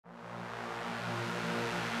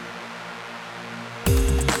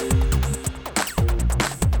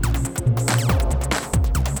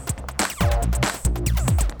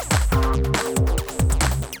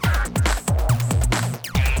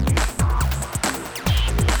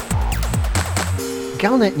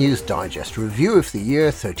Galnet News Digest review of the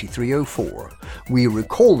year 3304. We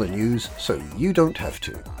recall the news so you don't have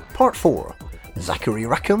to. Part 4. Zachary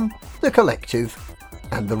Rackham, The Collective,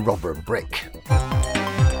 and the Robber Brick.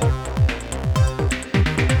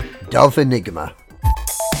 Dove Enigma.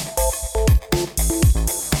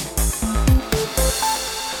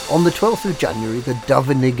 On the 12th of January, the Dove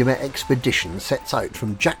Enigma expedition sets out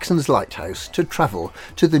from Jackson's Lighthouse to travel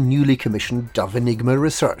to the newly commissioned Dove Enigma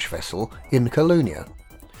research vessel in Colonia.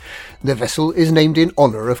 The vessel is named in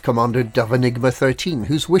honour of Commander Dove Enigma 13,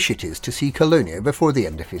 whose wish it is to see Colonia before the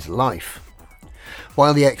end of his life.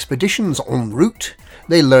 While the expedition's en route,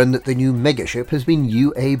 they learn that the new megaship has been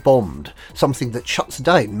UA bombed, something that shuts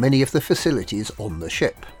down many of the facilities on the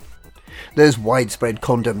ship. There's widespread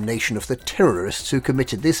condemnation of the terrorists who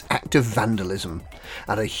committed this act of vandalism,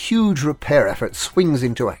 and a huge repair effort swings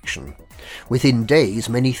into action. Within days,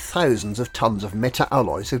 many thousands of tons of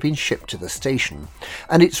meta-alloys have been shipped to the station,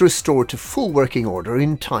 and it's restored to full working order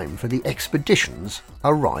in time for the expedition's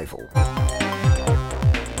arrival.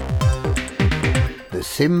 The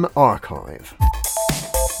Sim Archive.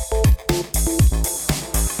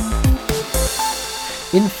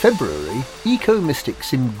 In February, eco-mystic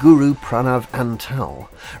Sim guru Pranav Antal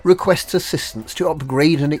requests assistance to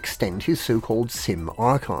upgrade and extend his so-called Sim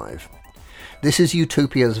Archive. This is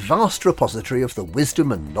Utopia's vast repository of the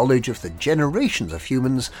wisdom and knowledge of the generations of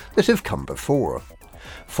humans that have come before.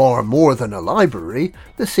 Far more than a library,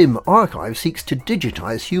 the Sim Archive seeks to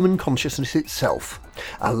digitize human consciousness itself,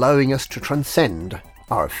 allowing us to transcend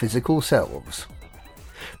our physical selves.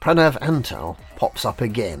 Pranav Antal pops up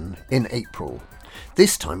again in April,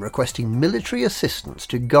 this time requesting military assistance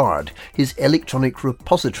to guard his electronic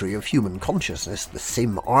repository of human consciousness, the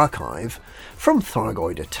Sim Archive, from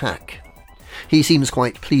Thargoid attack. He seems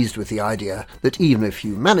quite pleased with the idea that even if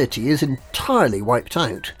humanity is entirely wiped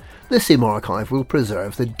out, the Sim Archive will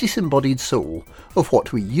preserve the disembodied soul of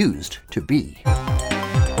what we used to be.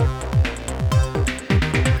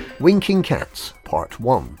 Winking Cats, Part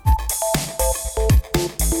 1.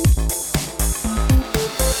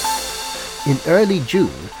 In early June,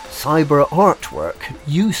 cyber artwork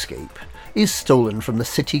Uscape is stolen from the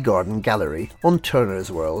City Garden Gallery on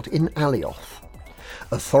Turner's World in Alioth.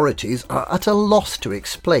 Authorities are at a loss to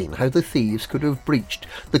explain how the thieves could have breached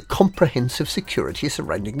the comprehensive security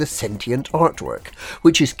surrounding the sentient artwork,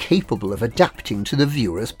 which is capable of adapting to the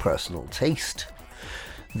viewer's personal taste.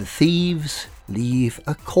 The thieves leave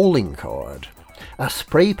a calling card, a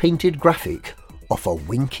spray-painted graphic of a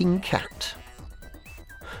winking cat.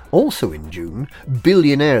 Also in June,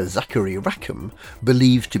 billionaire Zachary Rackham,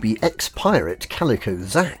 believed to be ex-pirate Calico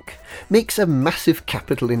Zack, makes a massive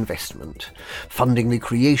capital investment, funding the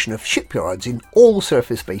creation of shipyards in all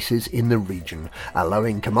surface bases in the region,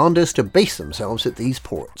 allowing commanders to base themselves at these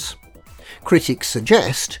ports. Critics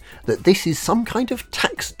suggest that this is some kind of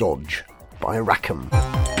tax dodge by Rackham.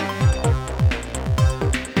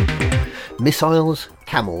 Missiles,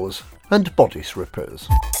 camels, and bodice rippers.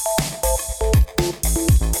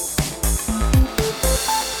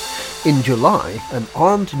 In July, an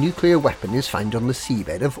armed nuclear weapon is found on the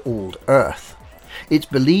seabed of Old Earth. It's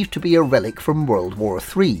believed to be a relic from World War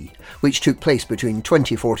III, which took place between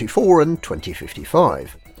 2044 and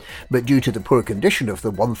 2055. But due to the poor condition of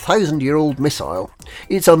the 1,000-year-old missile,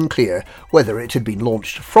 it's unclear whether it had been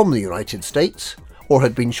launched from the United States or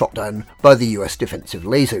had been shot down by the US defensive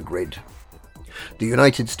laser grid. The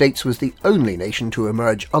United States was the only nation to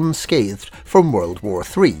emerge unscathed from World War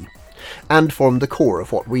III, and formed the core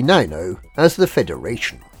of what we now know as the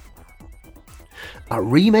Federation. A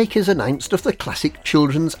remake is announced of the classic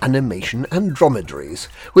children's animation Andromedaries,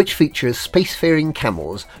 which features spacefaring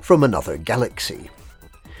camels from another galaxy.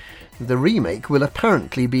 The remake will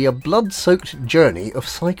apparently be a blood-soaked journey of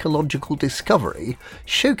psychological discovery,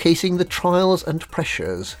 showcasing the trials and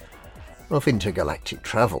pressures of intergalactic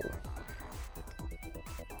travel.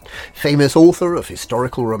 Famous author of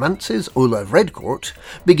historical romances, Olav Redcourt,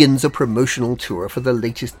 begins a promotional tour for the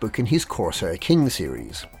latest book in his Corsair King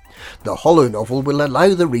series. The holo novel will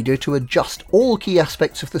allow the reader to adjust all key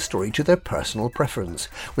aspects of the story to their personal preference,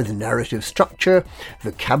 with narrative structure,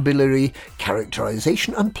 vocabulary,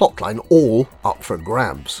 characterization and plotline all up for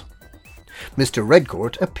grabs. Mr.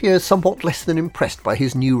 Redcourt appears somewhat less than impressed by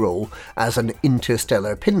his new role as an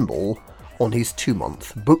interstellar pinball on his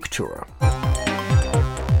 2-month book tour.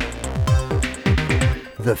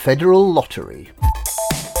 The Federal Lottery.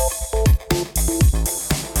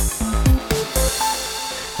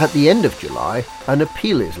 At the end of July, an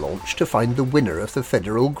appeal is launched to find the winner of the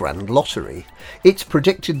Federal Grand Lottery. It's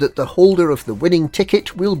predicted that the holder of the winning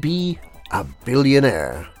ticket will be a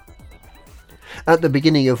billionaire. At the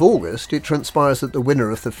beginning of August, it transpires that the winner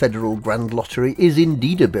of the Federal Grand Lottery is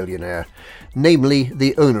indeed a billionaire, namely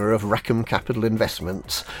the owner of Rackham Capital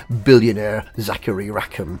Investments, billionaire Zachary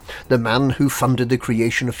Rackham, the man who funded the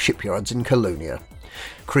creation of shipyards in Colonia.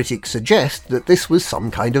 Critics suggest that this was some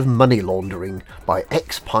kind of money laundering by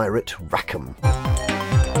ex-pirate Rackham.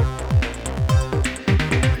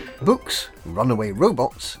 Books, runaway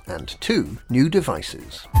robots, and 2 new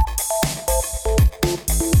devices.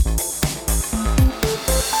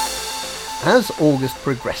 As August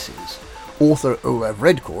progresses, author Olav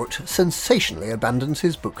Redcourt sensationally abandons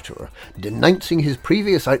his book tour, denouncing his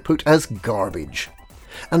previous output as garbage,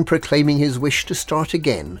 and proclaiming his wish to start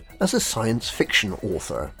again as a science fiction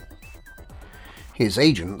author. His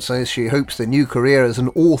agent says she hopes the new career as an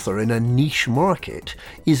author in a niche market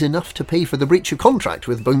is enough to pay for the breach of contract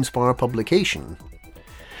with Bonespire Publication.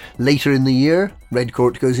 Later in the year,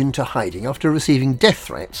 Redcourt goes into hiding after receiving death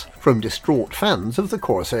threats from distraught fans of the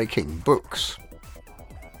Corsair King books.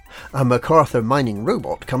 A MacArthur mining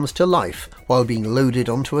robot comes to life while being loaded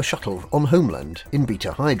onto a shuttle on Homeland in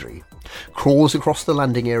Beta Hydri, crawls across the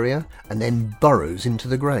landing area and then burrows into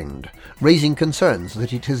the ground, raising concerns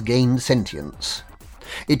that it has gained sentience.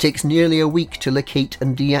 It takes nearly a week to locate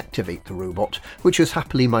and deactivate the robot, which is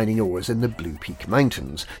happily mining ores in the Blue Peak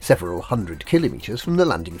Mountains, several hundred kilometres from the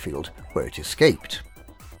landing field where it escaped.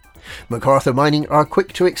 MacArthur Mining are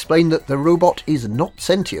quick to explain that the robot is not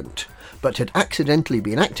sentient, but had accidentally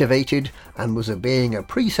been activated and was obeying a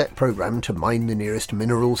preset program to mine the nearest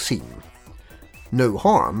mineral seam. No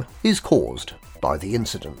harm is caused by the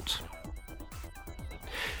incident.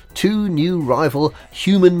 2 new rival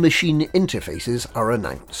human-machine interfaces are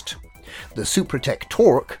announced. The Supratech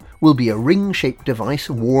Torque will be a ring-shaped device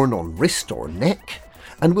worn on wrist or neck,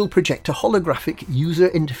 and will project a holographic user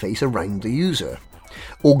interface around the user,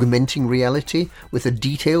 augmenting reality with a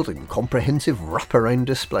detailed and comprehensive wraparound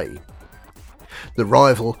display. The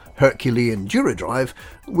rival Herculean Duradrive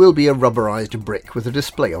will be a rubberized brick with a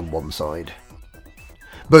display on one side.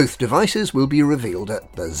 Both devices will be revealed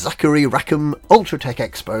at the Zachary Rackham Ultratech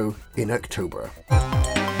Expo in October.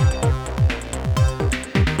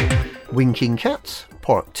 Winking Cats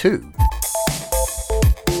Part 2.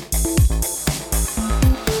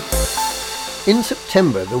 In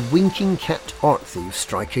September, the Winking Cat art thieves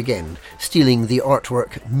strike again, stealing the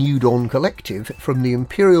artwork New Dawn Collective from the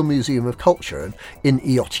Imperial Museum of Culture in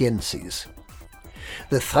Iotienses.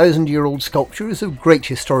 The 1,000-year-old sculpture is of great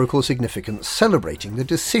historical significance, celebrating the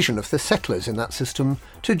decision of the settlers in that system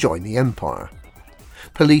to join the Empire.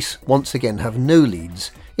 Police once again have no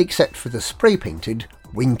leads, except for the spray-painted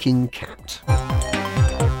Winking Cat.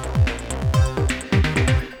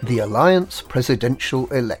 The Alliance Presidential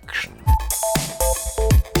Election.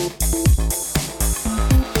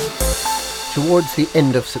 Towards the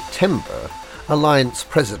end of September, Alliance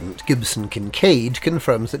President Gibson Kincaid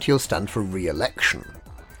confirms that he'll stand for re-election.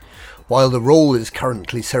 While the role is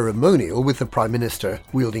currently ceremonial with the Prime Minister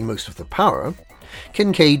wielding most of the power,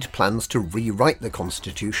 Kincaid plans to rewrite the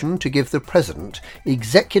Constitution to give the President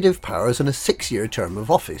executive powers and a 6-year term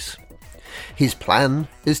of office. His plan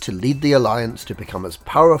is to lead the Alliance to become as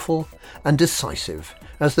powerful and decisive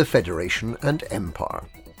as the Federation and Empire.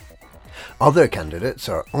 Other candidates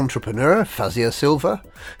are entrepreneur Fazia Silva,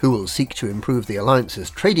 who will seek to improve the Alliance's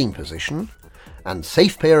trading position, and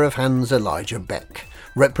safe pair of hands Elijah Beck,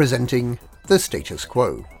 representing the status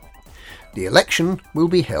quo. The election will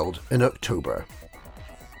be held in October.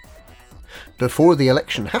 Before the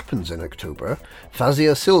election happens in October,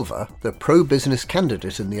 Fazia Silva, the pro-business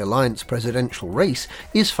candidate in the Alliance presidential race,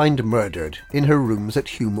 is found murdered in her rooms at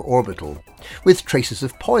Hume Orbital, with traces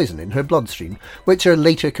of poison in her bloodstream, which are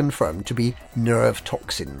later confirmed to be nerve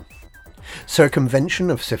toxin.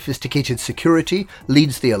 Circumvention of sophisticated security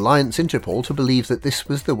leads the Alliance Interpol to believe that this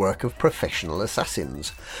was the work of professional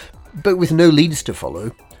assassins, but with no leads to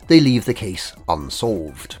follow, they leave the case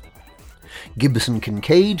unsolved. Gibson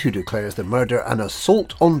Kincaid, who declares the murder an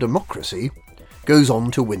assault on democracy, goes on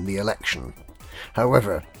to win the election.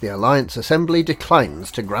 However, the Alliance Assembly declines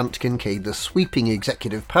to grant Kincaid the sweeping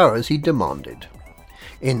executive powers he demanded.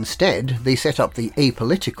 Instead, they set up the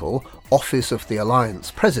apolitical Office of the Alliance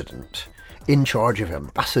President, in charge of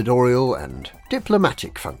ambassadorial and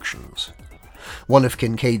diplomatic functions. One of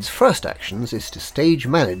Kincaid's first actions is to stage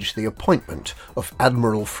manage the appointment of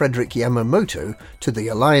Admiral Frederick Yamamoto to the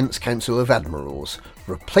Alliance Council of Admirals,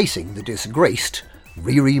 replacing the disgraced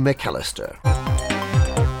Riri McAllister.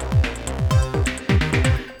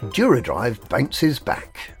 Duradrive bounces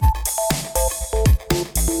back.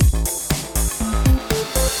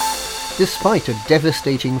 Despite a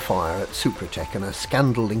devastating fire at Suprotec and a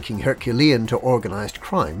scandal linking Herculean to organised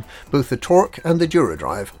crime, both the Torque and the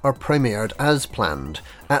Duradrive are premiered as planned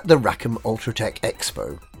at the Rackham Ultratech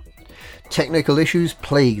Expo. Technical issues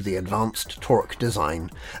plague the advanced Torque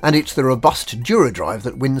design, and it's the robust Duradrive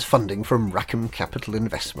that wins funding from Rackham Capital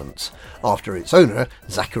Investments, after its owner,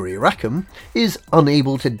 Zachary Rackham, is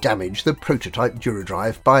unable to damage the prototype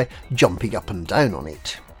Duradrive by jumping up and down on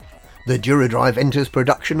it. The Duradrive enters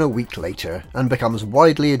production a week later and becomes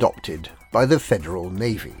widely adopted by the Federal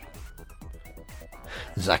Navy.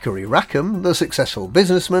 Zachary Rackham, the successful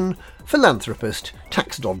businessman, philanthropist,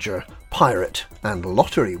 tax dodger, pirate and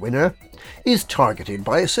lottery winner, is targeted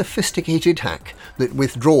by a sophisticated hack that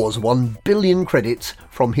withdraws 1 billion credits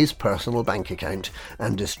from his personal bank account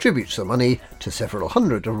and distributes the money to several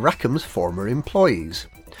hundred of Rackham's former employees,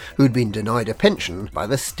 who'd been denied a pension by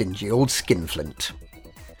the stingy old skinflint.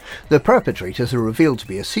 The perpetrators are revealed to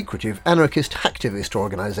be a secretive anarchist hacktivist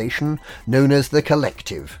organisation known as The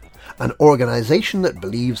Collective, an organisation that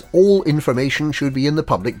believes all information should be in the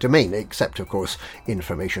public domain, except, of course,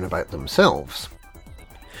 information about themselves.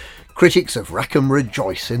 Critics of Rackham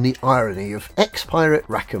rejoice in the irony of ex-pirate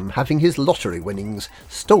Rackham having his lottery winnings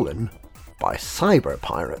stolen by cyber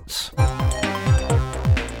pirates.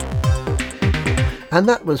 And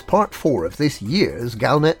that was part 4 of this year's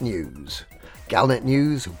Galnet News. Galnet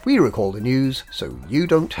News, we recall the news so you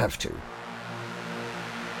don't have to.